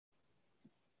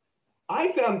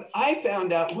I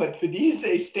found out what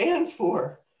FEDICE stands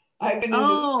for. I've been in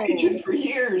this region for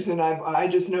years, and I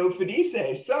just know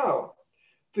FEDICE. So,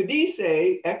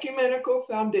 FEDICE, Ecumenical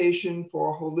Foundation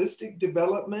for Holistic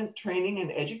Development, Training,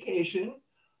 and Education.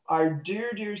 Our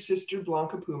dear, dear sister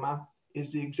Blanca Puma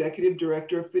is the executive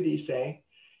director of FEDICE,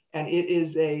 and it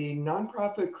is a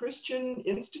nonprofit Christian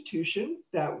institution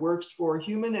that works for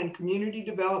human and community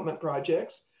development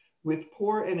projects with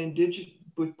poor indigenous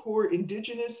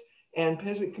and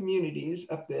peasant communities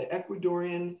of the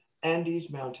Ecuadorian Andes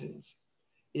Mountains.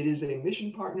 It is a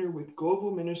mission partner with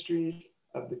global ministries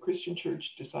of the Christian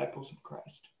Church Disciples of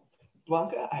Christ.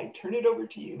 Blanca, I turn it over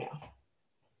to you now.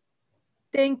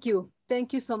 Thank you.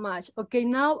 Thank you so much. Okay,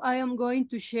 now I am going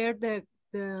to share the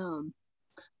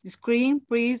screen.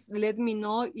 Please let me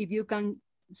know if you can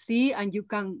see and you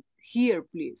can hear,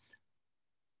 please.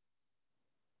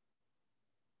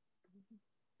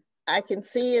 I can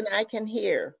see and I can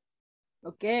hear.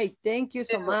 Okay, thank you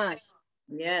so much.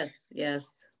 Yes,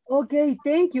 yes. Okay,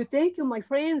 thank you, my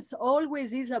friends.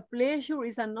 Always is a pleasure,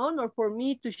 it's an honor for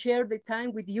me to share the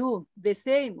time with you. The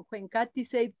same, when Katy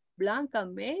said, Blanca,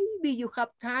 maybe you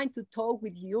have time to talk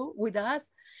with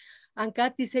us. And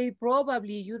Katy said,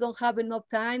 probably you don't have enough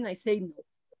time. I say, no.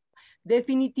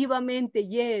 Definitivamente,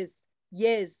 yes,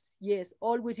 yes, yes.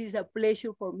 Always is a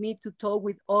pleasure for me to talk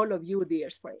with all of you, dear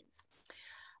friends.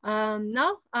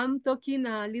 Now I'm talking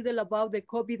a little about the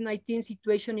COVID-19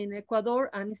 situation in Ecuador,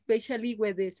 and especially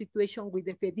with the situation with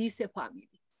the FEDICE family.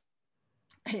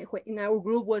 In our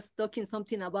group was talking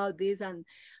something about this and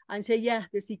say, yeah,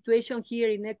 the situation here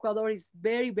in Ecuador is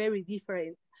very, very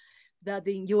different than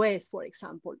in US, for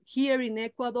example. Here in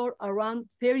Ecuador, around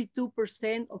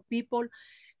 32% of people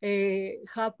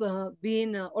have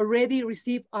been already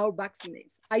received our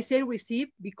vaccines. I say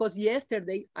received because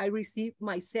yesterday I received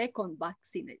my second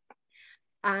vaccine.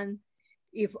 And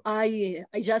if I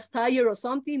just tired or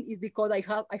something, it's because I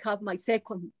have my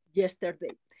second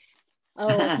yesterday.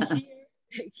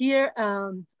 Here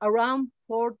around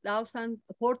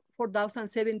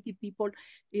 4,070 people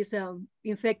is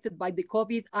infected by the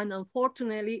COVID, and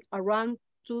unfortunately around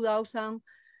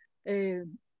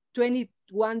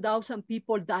 21,000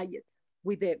 people died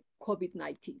with the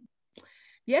COVID-19.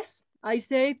 Yes, I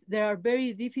said there are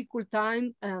very difficult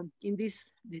times in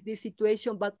this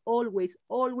situation, but always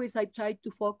I try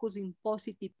to focus in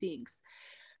positive things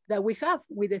that we have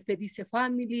with the FEDICE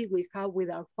family, we have with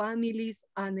our families.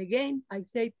 And again, I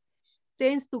say,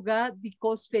 thanks to God,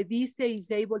 because FEDICE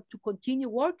is able to continue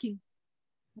working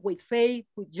with faith,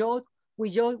 with joy,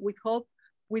 with hope,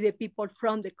 with the people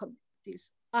from the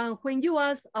communities. And when you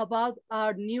ask about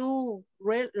our new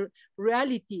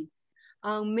reality,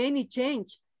 many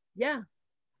change, yeah.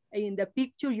 In the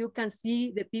picture, you can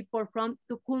see the people from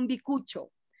Tucumbicucho.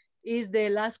 Is the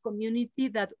last community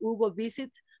that Hugo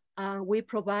visited. We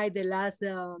provide the last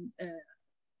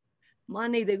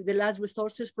money, the last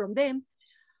resources from them.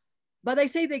 But I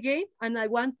say it again, and I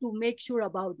want to make sure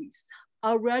about this.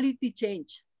 Our reality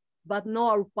changed, but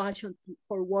not our passion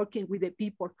for working with the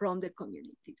people from the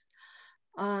communities.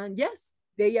 And yes,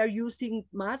 they are using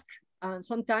masks, and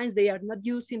sometimes they are not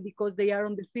using because they are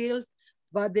on the field,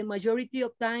 but the majority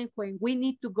of time when we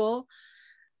need to go,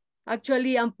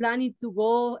 actually I'm planning to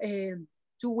go 2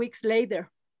 weeks later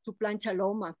to Plancha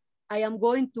Loma. I am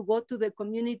going to go to the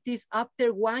communities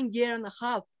after 1.5 years,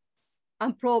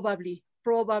 and probably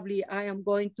I am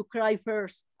going to cry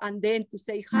first and then to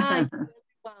say hi to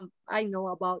everyone I know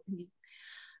about me.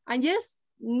 And yes,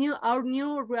 our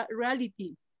new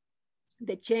reality,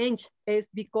 the change is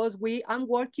because I'm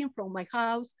working from my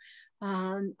house,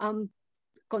 and I'm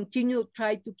continue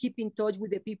try to keep in touch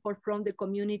with the people from the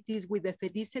communities, with the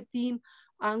FEDICE team,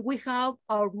 and we have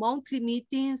our monthly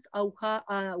meetings,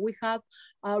 we have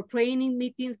our training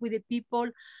meetings with the people.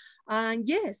 And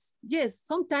yes,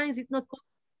 sometimes it's not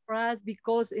for us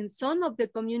because in some of the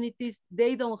communities,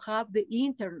 they don't have the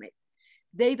internet,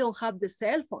 they don't have the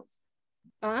cell phones,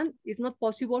 and it's not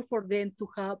possible for them to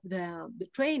have the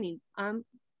training.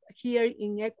 Here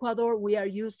in Ecuador, we are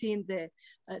using the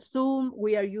Zoom,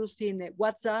 we are using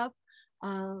WhatsApp,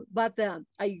 but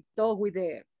I talked with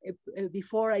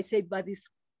before I said, but it's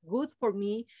good for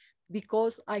me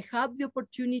because I have the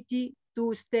opportunity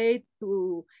to stay,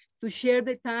 to share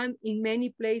the time in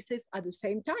many places at the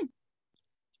same time.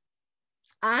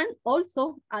 And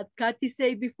also, as Katy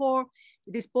said before,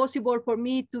 it is possible for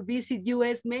me to visit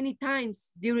US many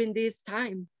times during this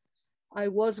time. I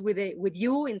was with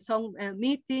you in some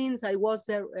meetings. I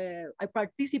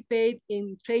participate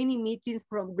in training meetings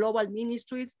from global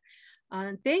ministries,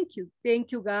 and thank you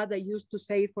God. I used to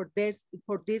say for these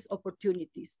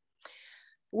opportunities.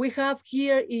 We have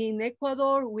here in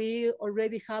Ecuador, we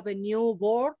already have a new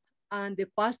board, and the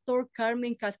pastor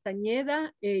Carmen Castañeda,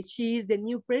 she is the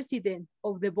new president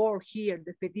of the board here,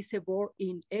 the FEDICE board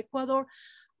in Ecuador.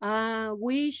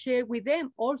 We share with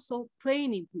them also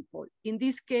training people. In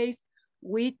this case,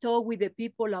 we talk with the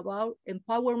people about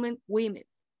empowerment women.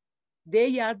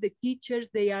 They are the teachers,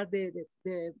 they are the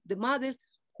mothers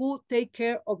who take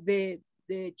care of the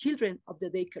children of the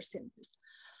daycare centers.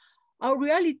 Our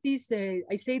realities,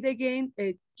 I say it again,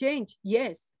 change,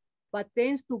 yes, but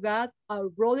thanks to God, our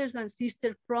brothers and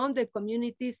sisters from the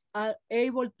communities are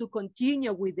able to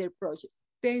continue with their projects.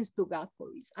 Thanks to God for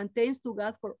this, and thanks to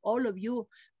God for all of you,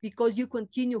 because you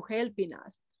continue helping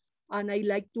us. And I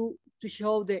like to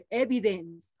show the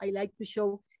evidence. I like to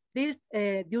show this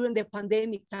during the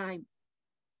pandemic time.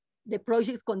 The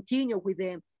projects continue with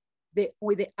them,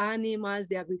 with the animals,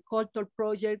 the agricultural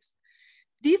projects,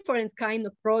 different kind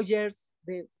of projects,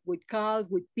 with cows,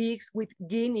 with pigs, with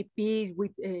guinea pigs,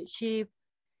 with sheep.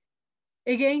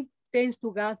 Again, thanks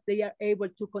to God, they are able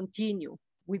to continue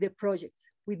with the projects,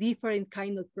 with different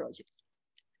kind of projects.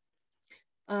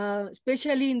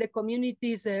 Especially in the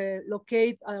communities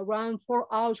located around 4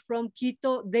 hours from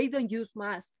Quito, they don't use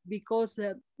masks because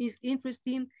it's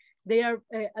interesting. They are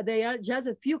just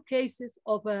a few cases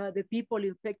of the people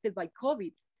infected by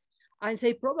COVID, and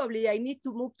say probably I need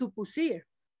to move to Pusir,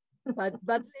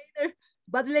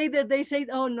 but later they say,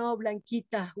 oh no,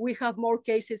 Blanquita, we have more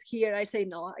cases here. I say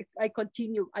no, I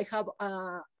continue. I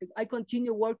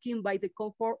continue working by the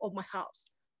comfort of my house.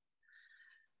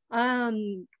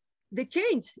 The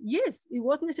change, yes, it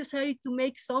was necessary to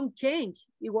make some change.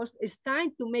 It's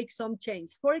time to make some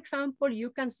change. For example,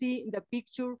 you can see in the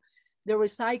picture the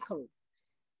recycle.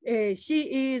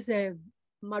 She is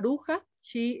Maruja.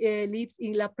 She lives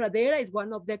in La Pradera, is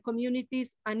one of the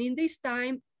communities. And in this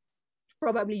time,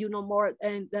 probably you know more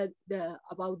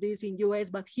about this in US,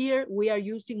 but here we are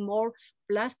using more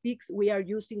plastics. We are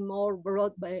using more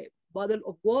bottle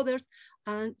of waters,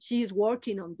 and she is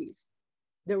working on this,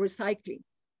 the recycling,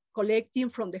 collecting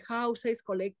from the houses,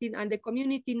 collecting, and the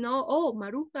community know, oh,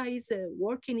 Maruja is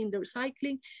working in the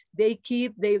recycling. They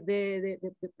keep the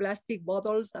plastic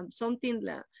bottles and something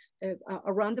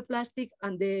around the plastic,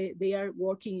 and they are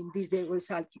working in this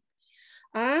recycling.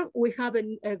 And we have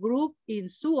a group in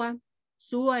Sua.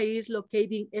 Sua is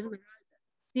located in Esmeraldas,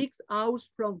 6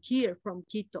 hours from here, from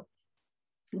Quito.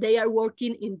 They are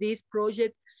working in this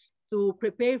project to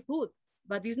prepare food,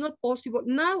 but it's not possible.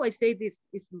 Now I say this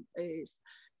is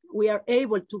we are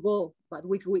able to go, but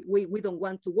we don't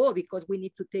want to go because we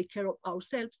need to take care of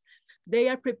ourselves. They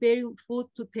are preparing food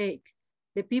to take.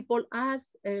 The people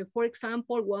ask, for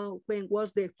example, when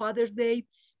was the Father's Day,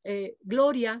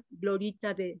 Glorita,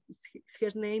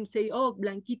 her name, say, oh,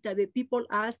 Blanquita, the people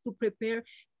asked to prepare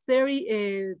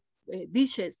 30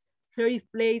 dishes, 30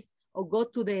 plates, or go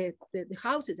to the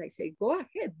houses. I say, go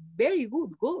ahead, very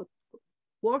good, go,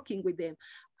 working with them.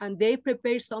 And they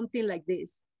prepare something like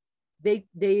this. They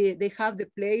have the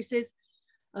places,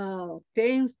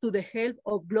 thanks to the help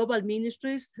of global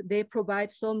ministries. They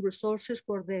provide some resources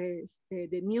for the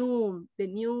new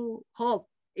hub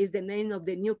is the name of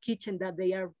the new kitchen that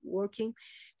they are working.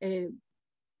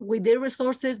 With their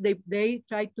resources, they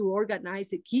try to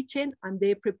organize a kitchen and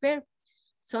they prepare.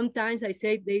 Sometimes I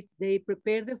say they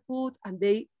prepare the food and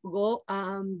they go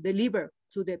deliver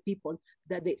to the people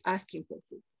that they asking for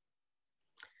food.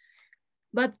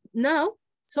 But now,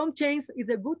 some change is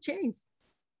a good change.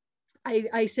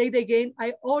 I say it again,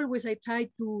 I try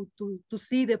to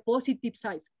see the positive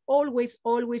sides. Always,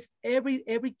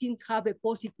 everything have a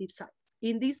positive side.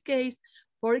 In this case,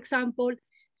 for example,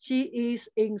 she is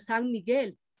in San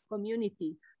Miguel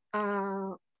community.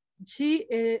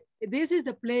 This is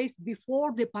the place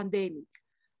before the pandemic,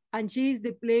 and she is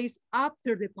the place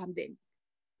after the pandemic.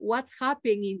 What's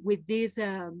happening with this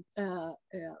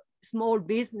small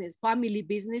business, family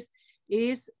business,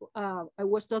 is I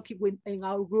was talking in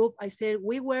our group. I said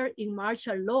we were in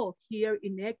martial law here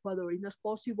in Ecuador. It's not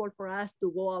possible for us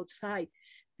to go outside.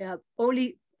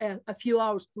 Only a few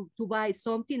hours to buy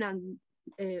something and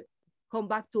come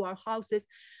back to our houses.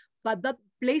 But that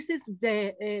places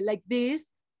like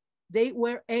this, they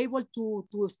were able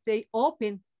to stay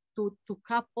open, to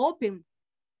keep open,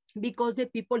 because the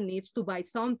people needs to buy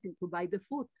something, to buy the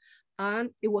food.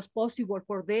 And it was possible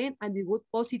for them, and it was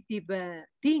positive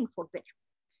thing for them.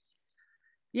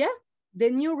 Yeah,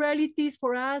 the new realities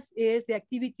for us is the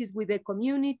activities with the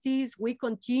communities. We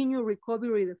continue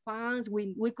recovery the funds.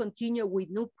 We continue with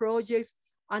new projects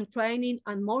and training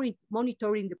and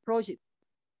monitoring the project.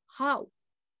 How?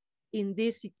 In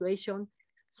this situation,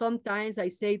 sometimes I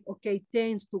say, okay,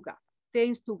 thanks to God.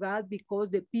 thanks to God, because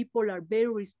the people are very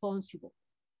responsible.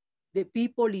 The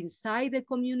people inside the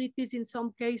communities, in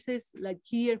some cases, like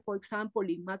here, for example,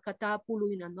 in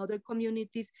Macatapulu, in another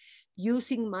communities,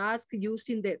 using masks,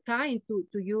 trying to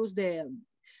use the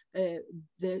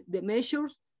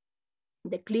measures,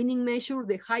 the cleaning measures,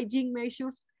 the hygiene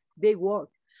measures, they work.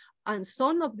 And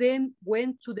some of them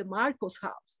went to the Marco's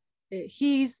house.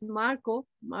 He is Marco.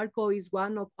 Marco is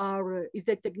one of our, is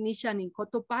the technician in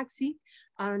Cotopaxi,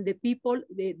 and the people,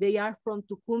 they are from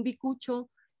Tucumbi Cucho.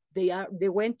 They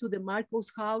went to the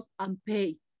Marco's house and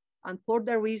paid. And for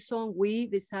that reason, we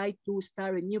decided to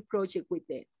start a new project with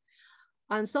them.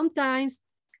 And sometimes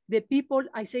the people,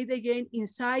 I say it again,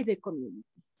 inside the community.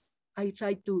 I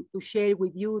try to share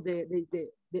with you the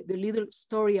little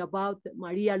story about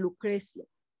Maria Lucrecia.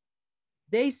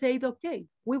 They said, okay,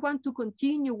 we want to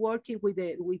continue working with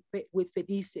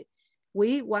FEDICE.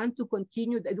 We want to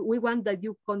continue, we want that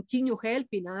you continue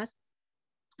helping us.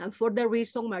 And for that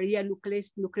reason, Maria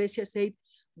Lucrecia said,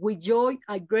 we join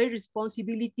a great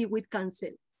responsibility with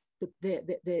cancel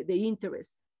the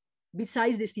interest.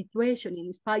 Besides the situation,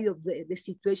 in spite of the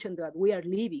situation that we are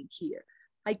living here.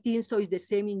 I think so it's the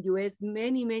same in US.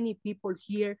 Many people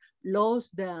here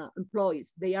lost their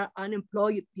employees. They are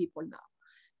unemployed people now.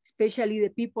 Especially the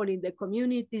people in the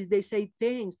communities, they say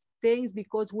thanks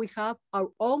because we have our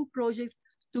own projects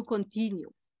to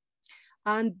continue.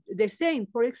 And the same,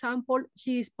 for example,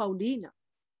 she is Paulina.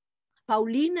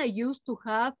 Paulina used to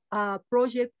have a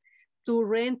project to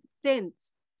rent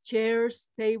tents,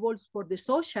 chairs, tables for the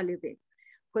social event.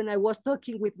 When I was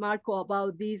talking with Marco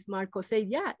about this, Marco said,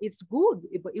 yeah, it's good.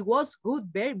 It was good,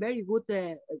 very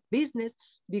good business,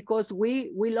 because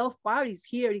we love parties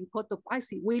here in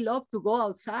Cotopaxi. We love to go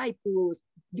outside to,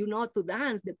 to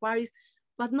dance the parties,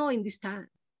 but no, in this time,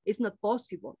 it's not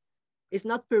possible. It's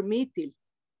not permitted.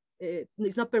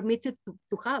 It's not permitted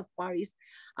to have parties.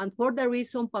 And for that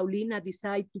reason, Paulina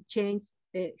decided to change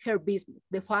her business,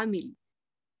 the family.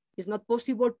 It's not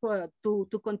possible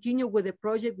to continue with the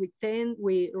project with tents,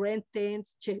 we rent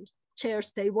tents,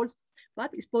 chairs, tables, but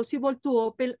it's possible to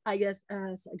open, I guess,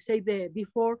 as I said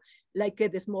before, like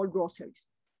the small groceries.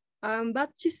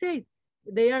 But she said,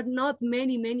 there are not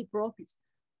many profits,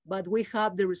 but we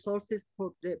have the resources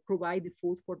to provide the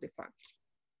food for the family.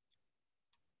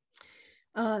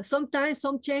 Sometimes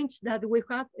some change that we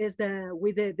have is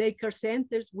with the daycare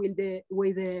centers, with the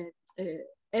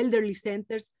elderly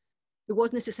centers. It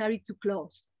was necessary to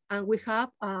close. And we have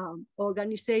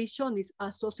organization, is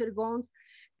Asocergons.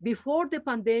 Before the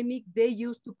pandemic, they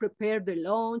used to prepare the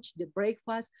lunch, the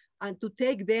breakfast, and to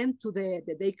take them to the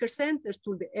daycare centers,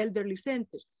 to the elderly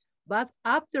centers. But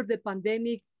after the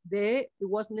pandemic, it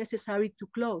was necessary to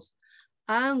close.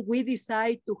 And we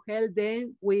decided to help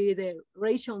them with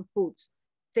ration foods.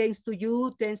 Thanks to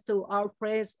you, thanks to our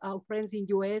friends in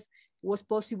US, it was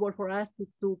possible for us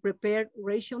to prepare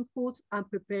ration foods and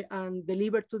prepare and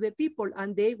deliver to the people,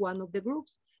 and they one of the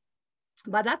groups.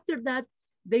 But after that,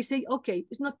 they say, okay,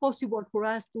 it's not possible for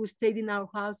us to stay in our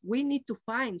house. We need to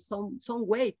find some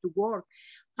way to work.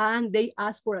 And they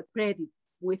ask for a credit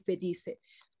with FEDICE.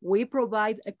 We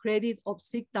provide a credit of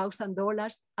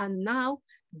 $6,000, and now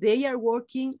they are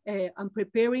working and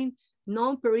preparing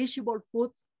non-perishable food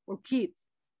for kids,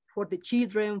 for the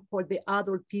children, for the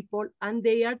adult people, and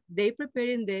they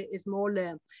preparing the small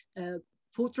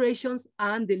food rations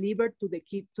and deliver to the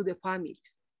kids, to the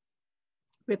families.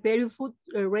 Preparing food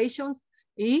rations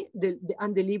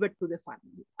and deliver to the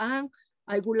family. And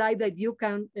I would like that you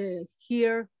can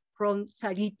hear from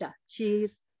Sarita. She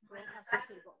is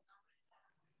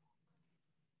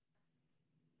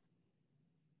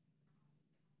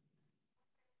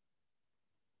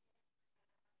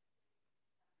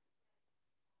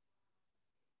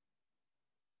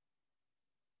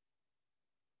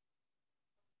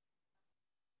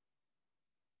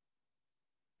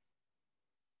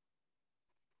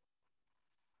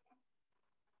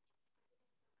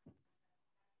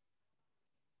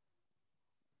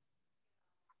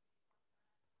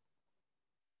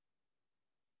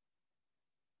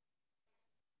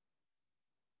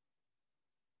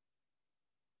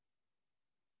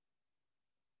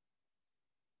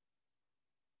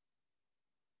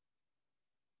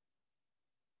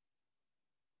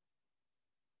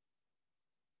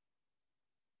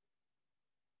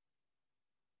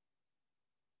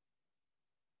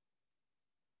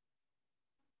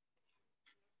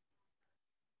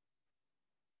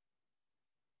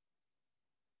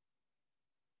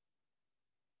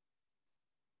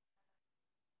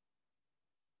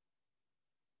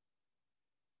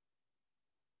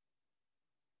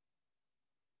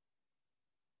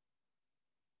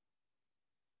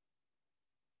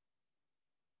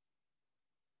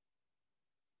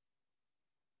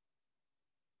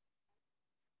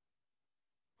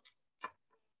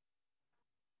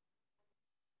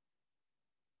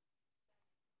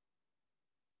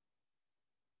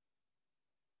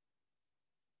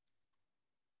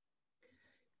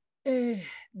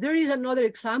there is another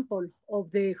example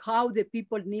of how the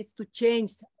people needs to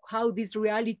change, how this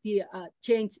reality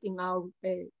changed in our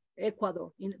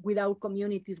Ecuador, with our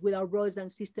communities, with our brothers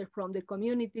and sisters from the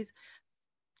communities.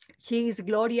 She is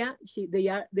Gloria.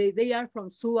 They are from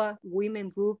SUA Women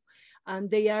Group, and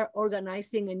they are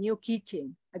organizing a new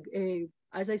kitchen.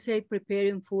 As I said,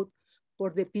 preparing food for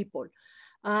the people.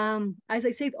 As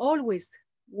I said, always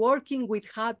working with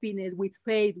happiness, with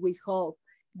faith, with hope.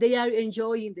 They are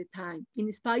enjoying the time.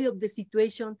 In spite of the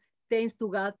situation, thanks to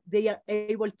God, they are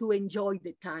able to enjoy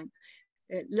the time.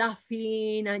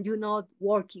 Laughing and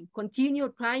working. Continue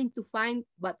trying to find,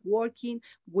 but working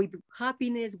with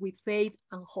happiness, with faith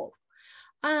and hope.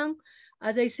 And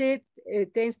as I said,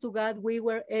 thanks to God, we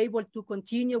were able to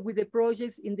continue with the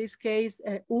projects. In this case,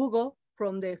 Hugo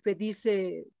from the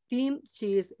FEDICE team,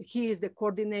 he is the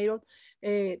coordinator,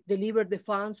 delivered the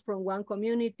funds from one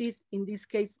communities. In this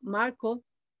case, Marco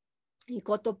in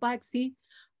Cotopaxi,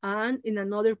 and in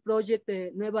another project,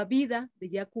 Nueva Vida, the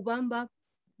Yacubamba,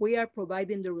 we are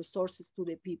providing the resources to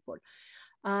the people.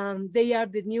 They are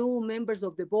the new members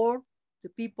of the board. The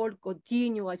people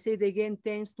continue, I say it again,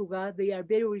 thanks to God, they are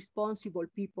very responsible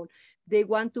people. They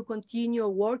want to continue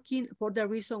working for the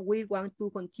reason we want to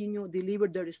continue deliver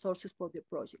the resources for the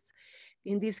projects.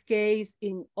 In this case,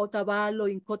 in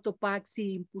Otavalo, in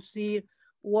Cotopaxi, in Pusir,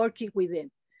 working with them.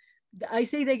 I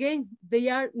say it again, they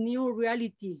are new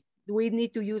reality. We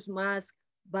need to use masks,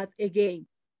 but again,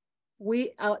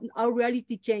 our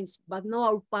reality changed, but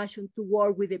not our passion to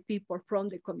work with the people from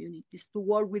the communities, to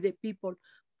work with the people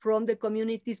from the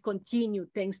communities continue,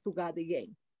 thanks to God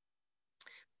again.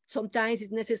 Sometimes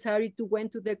it's necessary to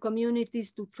went to the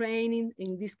communities to training.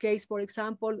 In this case, for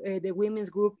example, the women's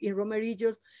group in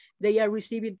Romerillos, they are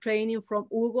receiving training from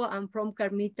Hugo and from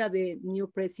Carmita, the new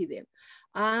president,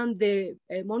 and the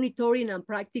monitoring and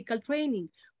practical training.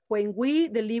 When we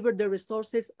delivered the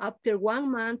resources, after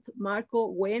 1 month, Marco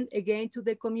went again to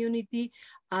the community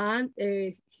and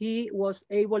he was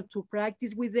able to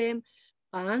practice with them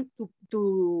and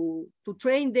to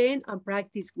train them and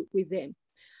practice with them.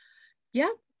 Yeah,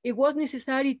 it was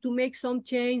necessary to make some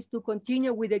change to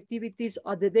continue with activities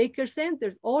at the daycare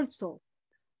centers also.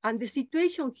 And the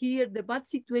situation here, the bad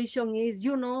situation is,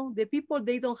 the people,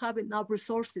 they don't have enough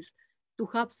resources to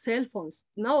have cell phones.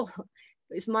 No,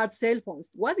 smart cell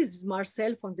phones. What is smart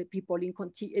cell phone? The people in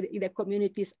the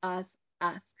communities ask.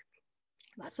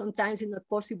 But sometimes it's not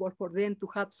possible for them to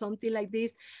have something like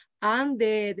this. And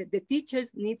the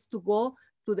teachers needs to go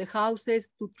to the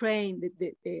houses to train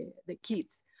the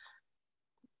kids.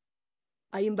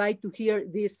 I invite to hear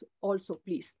this also,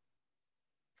 please.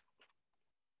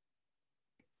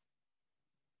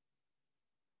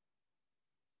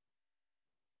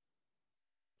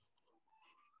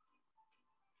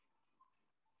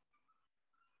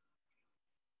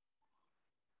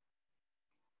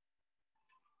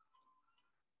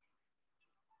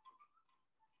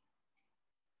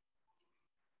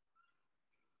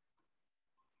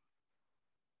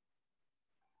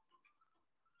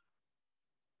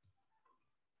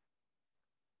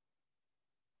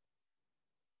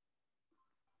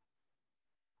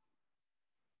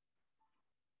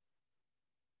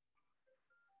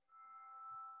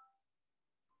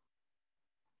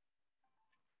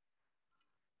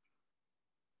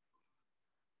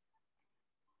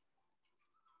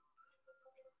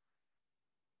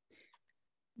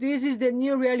 This is the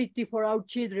new reality for our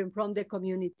children from the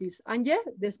communities. And yeah,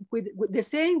 with the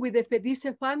same with the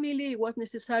FEDICE family, it was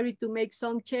necessary to make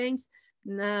some change.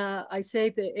 I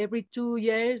said every 2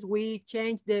 years, we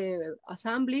change the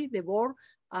assembly, the board,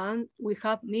 and we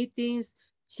have meetings.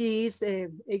 She is,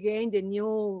 again, the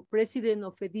new president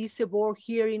of FEDICE board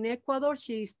here in Ecuador.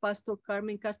 She is Pastor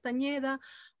Carmen Castañeda,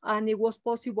 and it was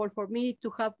possible for me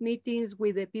to have meetings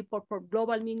with the people from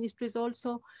global ministries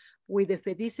also, with the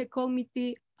FEDICE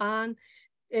committee, and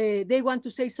they want to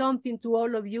say something to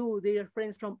all of you, dear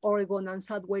friends from Oregon and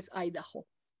Southwest Idaho.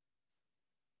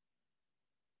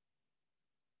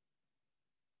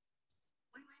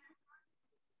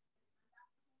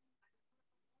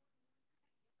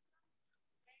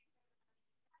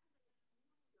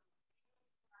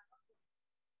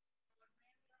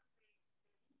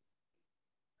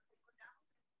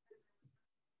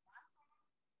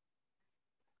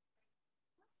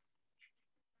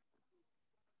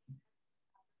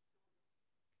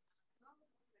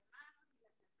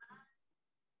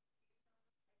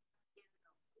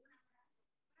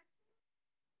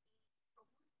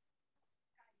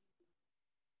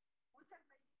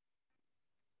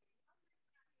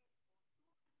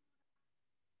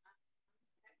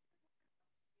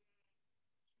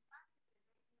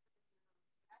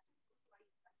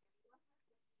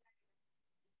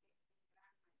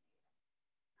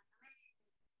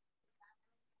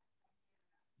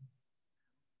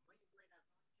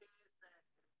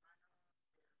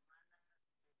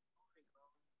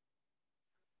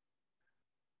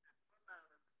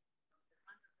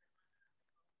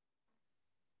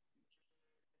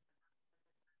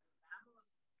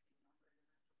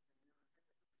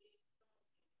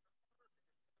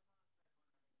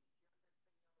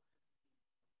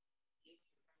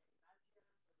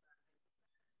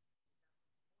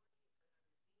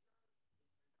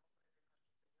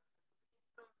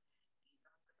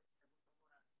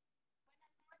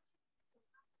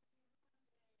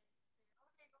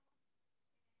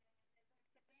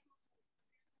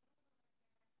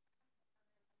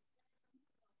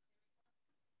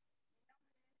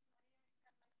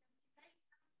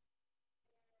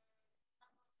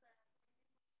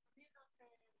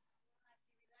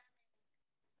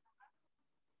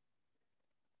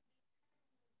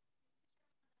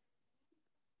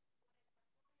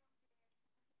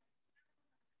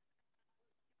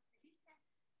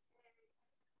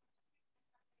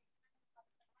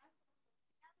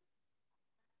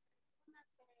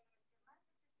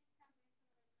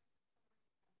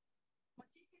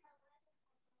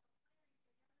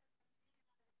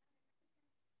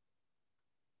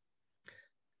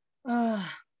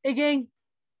 Again,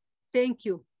 thank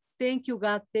you. Thank you,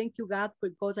 God. Thank you, God,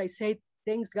 because I say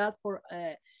thanks, God, for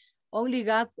only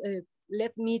God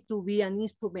let me to be an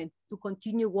instrument to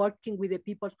continue working with the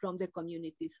people from the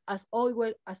communities. As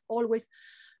always,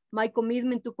 my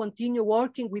commitment to continue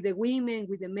working with the women,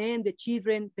 with the men, the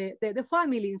children, the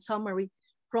family in summary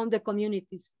from the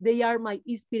communities. They are my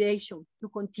inspiration to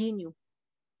continue.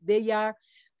 They are,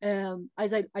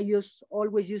 as I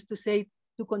always used to say,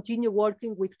 to continue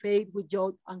working with faith, with joy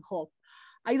and hope.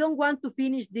 I don't want to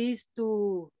finish this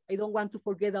I don't want to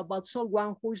forget about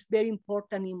someone who is very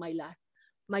important in my life,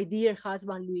 my dear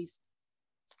husband, Luis.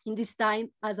 In this time,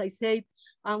 as I said,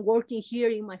 I'm working here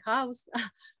in my house.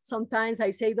 Sometimes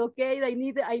I said, okay, I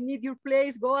need your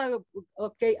place. Go,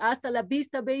 okay, hasta la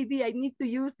vista, baby. I need to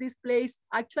use this place.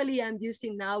 Actually, I'm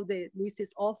using now the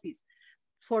Luis's office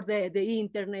for the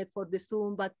internet, for the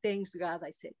Zoom, but thanks God, I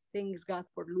said. Thanks God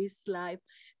for Luis's life.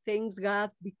 Thanks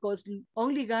God, because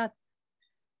only God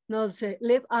knows,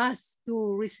 let us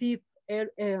to receive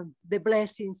the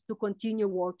blessings to continue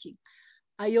working.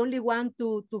 I only want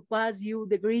to pass you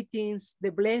the greetings,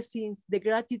 the blessings, the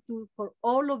gratitude for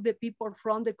all of the people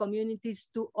from the communities,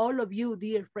 to all of you,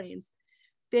 dear friends.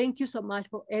 Thank you so much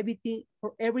for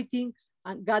everything,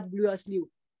 and God bless you.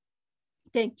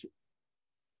 Thank you.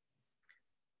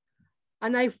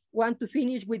 And I want to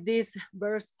finish with this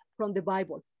verse from the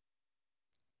Bible.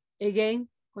 Again,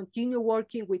 continue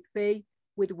working with faith,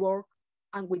 with work,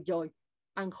 and with joy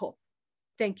and hope.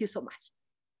 Thank you so much.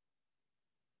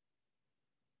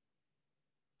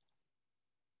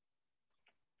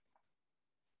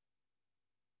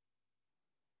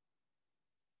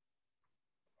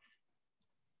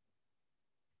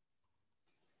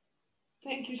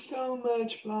 Thank you so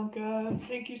much, Blanca.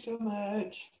 Thank you so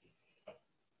much.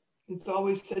 It's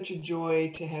always such a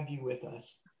joy to have you with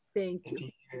us. Thank you.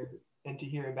 To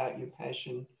hear about your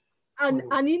passion.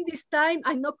 And in this time,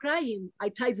 I'm not crying. I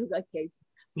try to,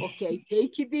 okay,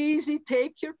 take it easy,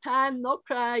 take your time, no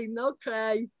cry, no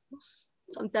cry.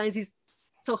 Sometimes it's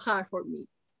so hard for me.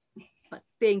 But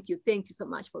thank you so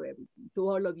much for everything, to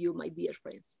all of you, my dear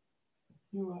friends.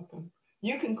 You're welcome.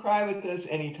 You can cry with us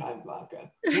anytime,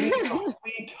 Blanca.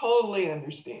 We totally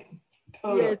understand.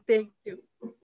 Totally. Yes, thank you.